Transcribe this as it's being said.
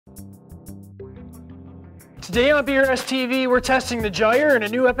Today on BRStv, we're testing the gyre in a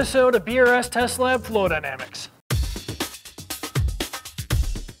new episode of BRS Test Lab Flow Dynamics.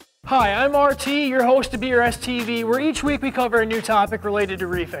 Hi, I'm RT, your host of BRStv, where each week we cover a new topic related to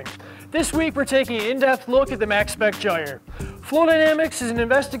reefing. This week we're taking an in-depth look at the Maxspect Gyre. Flow Dynamics is an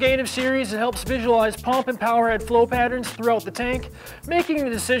investigative series that helps visualize pump and powerhead flow patterns throughout the tank, making the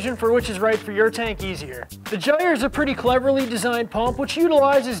decision for which is right for your tank easier. The Gyre is a pretty cleverly designed pump which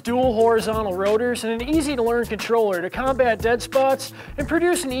utilizes dual horizontal rotors and an easy-to-learn controller to combat dead spots and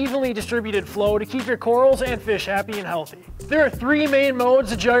produce an evenly distributed flow to keep your corals and fish happy and healthy. There are three main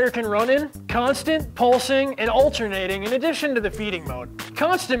modes the Gyre can run in: constant, pulsing, and alternating, in addition to the feeding mode.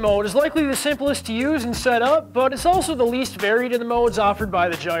 Constant mode is likely the simplest to use and set up, but it's also the least varied of the modes offered by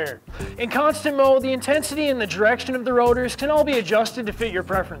the Gyre. In constant mode, the intensity and the direction of the rotors can all be adjusted to fit your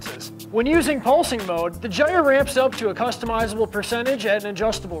preferences. When using pulsing mode, the Gyre ramps up to a customizable percentage at an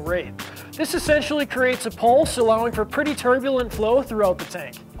adjustable rate. This essentially creates a pulse, allowing for pretty turbulent flow throughout the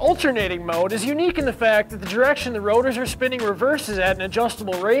tank. Alternating mode is unique in the fact that the direction the rotors are spinning reverses at an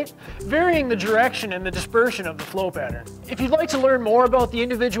adjustable rate, varying the direction and the dispersion of the flow pattern. If you'd like to learn more about the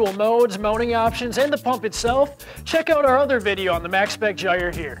individual modes, mounting options, and the pump itself, check out our other video on the Maxspect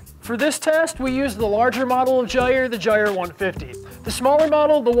Gyre here. For this test, we used the larger model of Gyre, the XF150. The smaller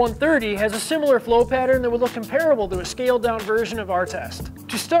model, the 130, has a similar flow pattern that would look comparable to a scaled-down version of our test.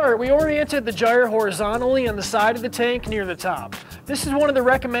 To start, we oriented the Gyre horizontally on the side of the tank near the top. This is one of the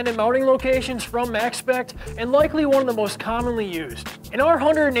recommended mounting locations from Maxspect and likely one of the most commonly used. In our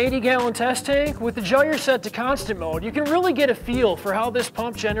 180-gallon test tank, with the Gyre set to constant mode, you can really get a feel for how this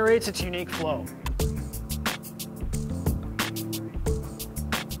pump generates its unique flow.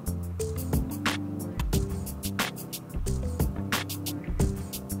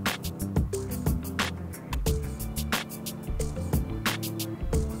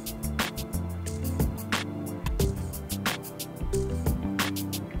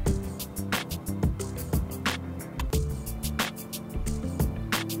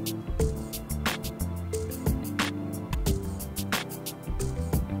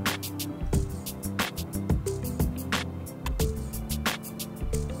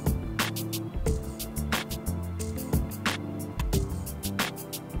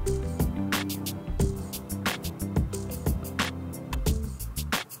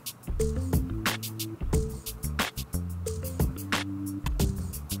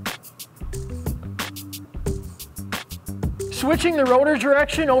 Switching the rotor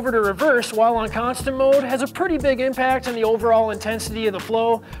direction over to reverse while on constant mode has a pretty big impact on the overall intensity of the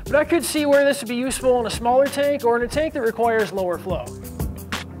flow, but I could see where this would be useful in a smaller tank or in a tank that requires lower flow.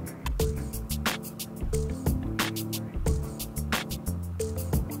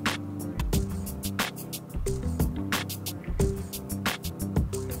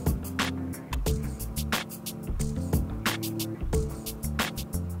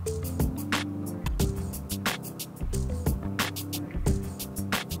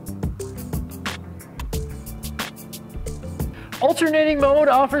 Alternating mode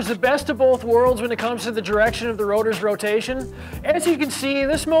offers the best of both worlds when it comes to the direction of the rotor's rotation. As you can see,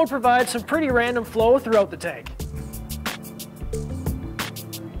 this mode provides some pretty random flow throughout the tank.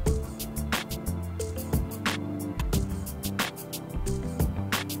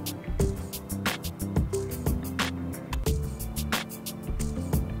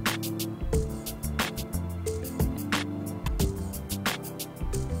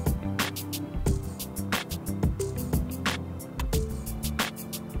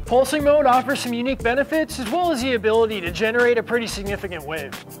 Pulsing mode offers some unique benefits as well as the ability to generate a pretty significant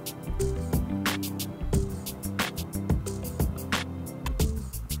wave.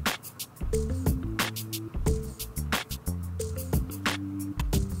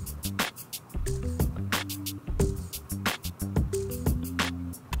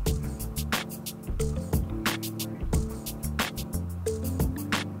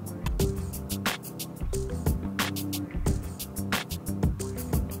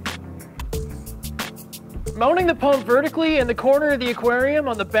 Mounting the pump vertically in the corner of the aquarium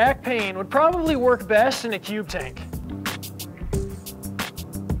on the back pane would probably work best in a cube tank.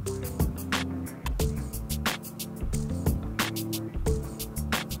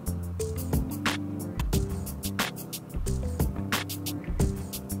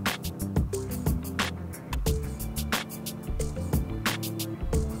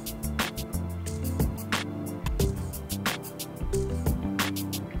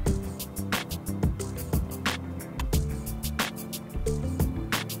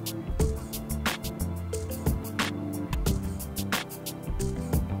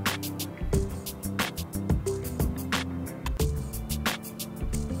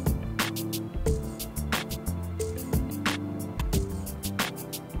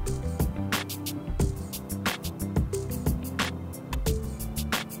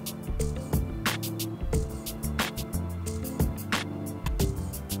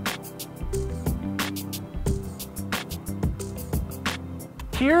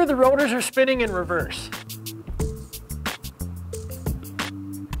 Here, the rotors are spinning in reverse.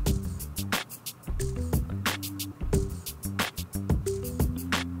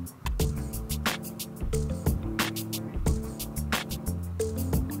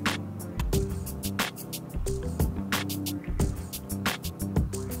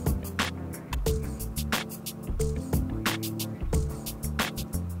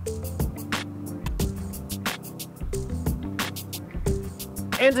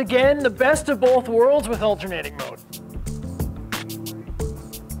 And again, the best of both worlds with alternating mode.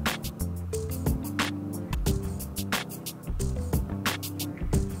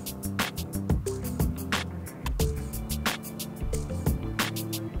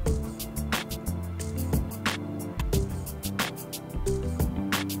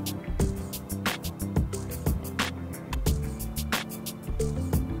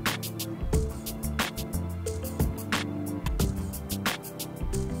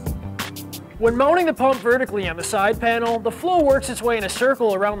 When mounting the pump vertically on the side panel, the flow works its way in a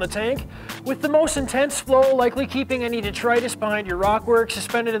circle around the tank, with the most intense flow likely keeping any detritus behind your rockwork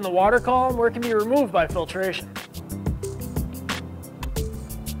suspended in the water column where it can be removed by filtration.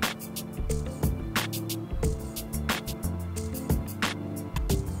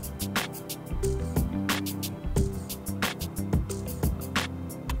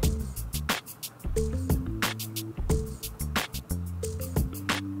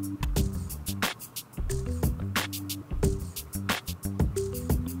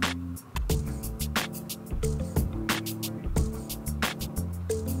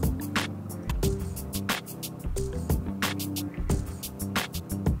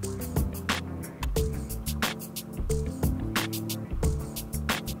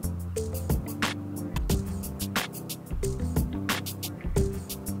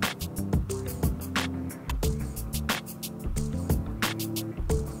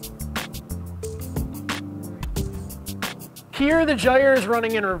 Here, the gyre is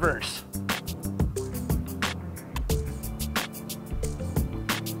running in reverse.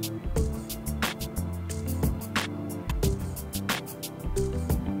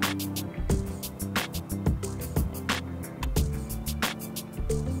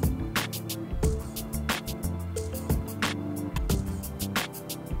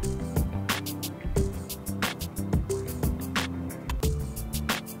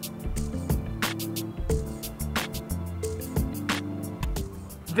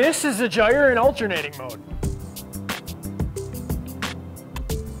 This is the gyre in alternating mode.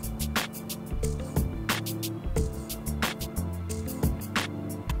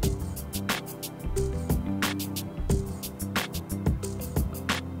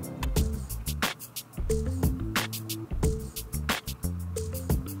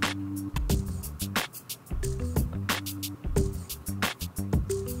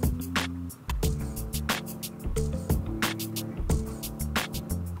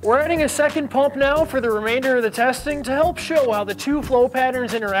 We're adding a second pump now for the remainder of the testing to help show how the two flow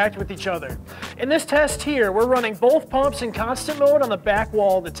patterns interact with each other. In this test here, we're running both pumps in constant mode on the back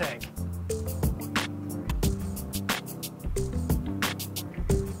wall of the tank.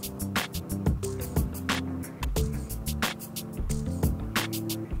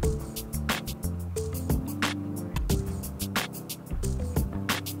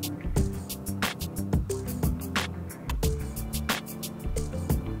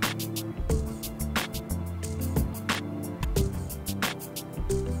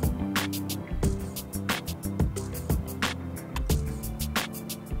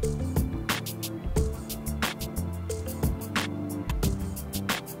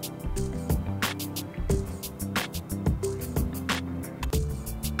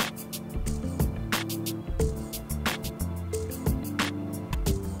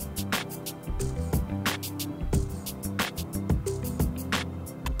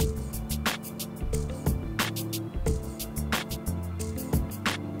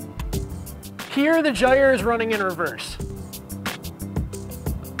 Here, the gyre is running in reverse.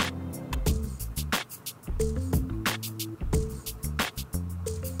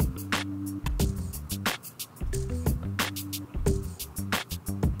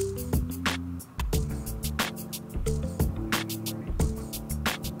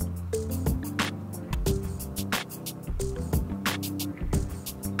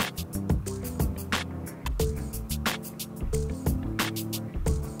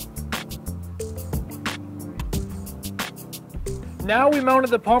 Now we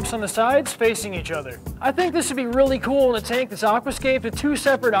mounted the pumps on the sides facing each other. I think this would be really cool in a tank that's aquascaped with two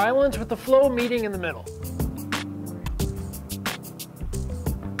separate islands with the flow meeting in the middle.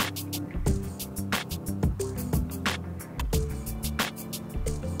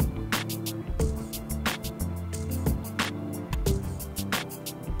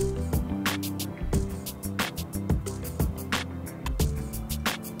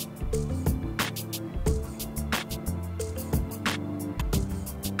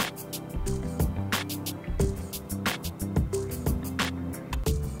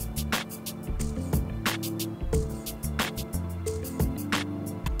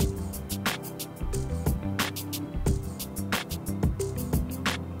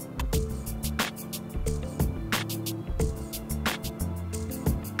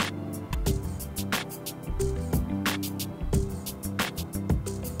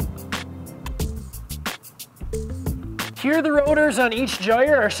 Here the rotors on each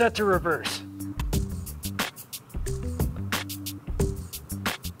gyre are set to reverse.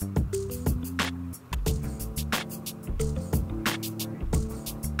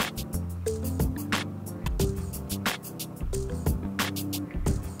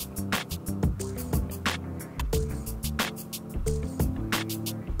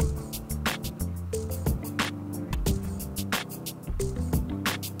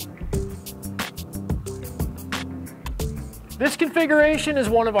 This configuration is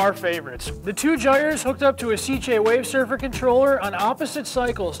one of our favorites. The two gyres hooked up to a CJ wave surfer controller on opposite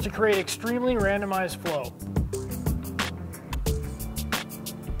cycles to create extremely randomized flow.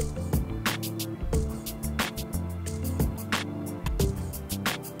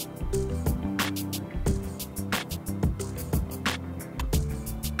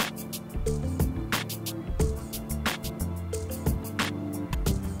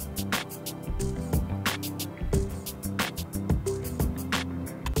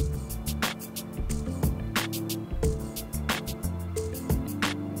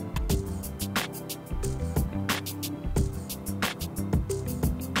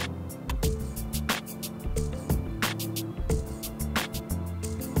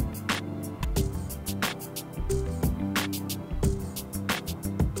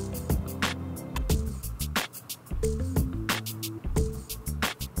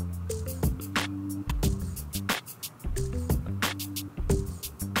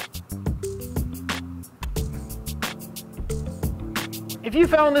 If you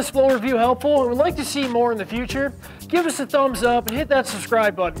found this flow review helpful and would like to see more in the future, give us a thumbs up and hit that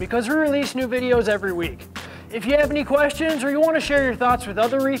subscribe button because we release new videos every week. If you have any questions or you want to share your thoughts with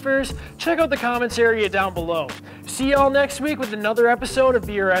other reefers, check out the comments area down below. See y'all next week with another episode of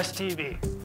BRStv.